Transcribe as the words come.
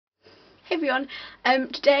Hey everyone,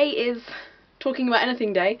 today is talking about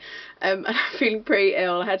anything day, and I'm feeling pretty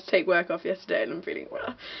ill. I had to take work off yesterday and I'm feeling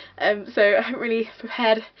well, so I haven't really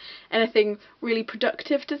prepared anything really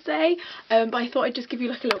productive to say, but I thought I'd just give you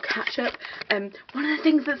like a little catch up. One of the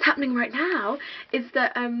things that's happening right now is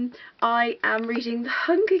that I am reading the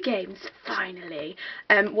Hunger Games finally.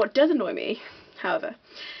 What does annoy me, however,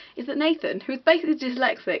 is that Nathan, who is basically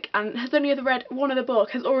dyslexic and has only ever read one of the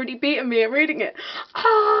book, has already beaten me at reading it.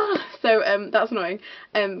 So that's annoying,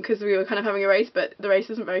 because we were kind of having a race, but the race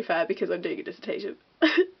isn't very fair because I'm doing a dissertation.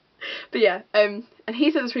 But yeah, and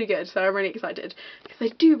he said it's really good, so I'm really excited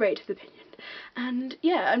because I do rate his opinion, and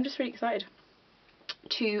yeah, I'm just really excited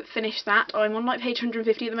to finish that. I'm on like page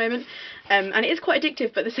 150 at the moment, and it is quite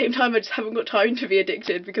addictive, but at the same time I just haven't got time to be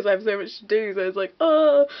addicted because I have so much to do, so it's like,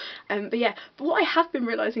 oh. But yeah, but what I have been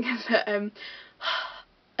realising is that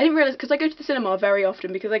I didn't realise, because I go to the cinema very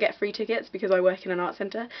often because I get free tickets because I work in an art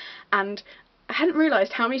centre, and I hadn't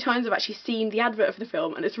realised how many times I've actually seen the advert for the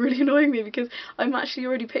film, and it's really annoying me because I'm actually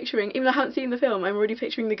already picturing, even though I haven't seen the film, I'm already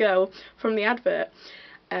picturing the girl from the advert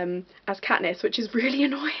as Katniss, which is really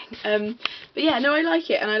annoying. But yeah, no, I like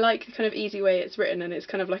it, and I like the kind of easy way it's written, and it's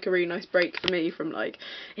kind of like a really nice break for me from like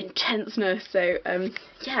intenseness, so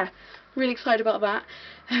yeah, really excited about that.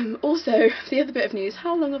 Also, the other bit of news,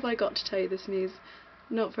 how long have I got to tell you this news?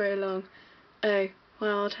 Not very long. Oh,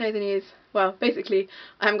 well, I'll tell you the news. Well, basically,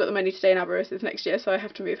 I haven't got the money to stay in Aberystwyth next year, so I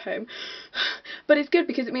have to move home. But it's good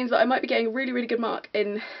because it means that I might be getting a really, really good mark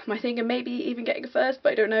in my thing, and maybe even getting a first,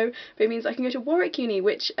 but I don't know. But it means I can go to Warwick Uni,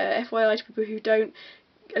 which, FYI to people who don't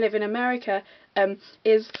live in America,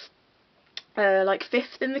 is like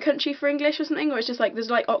 5th in the country for English or something, or it's just like, there's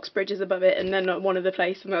like Oxbridge is above it, and then one other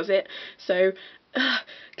place, and that's it. So,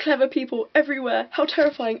 clever people everywhere, how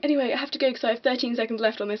terrifying. Anyway, I have to go because I have 13 seconds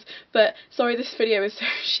left on this, but sorry this video is so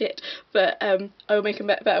shit, but I will make a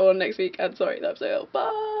better one next week, and sorry, that's all,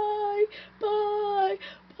 bye!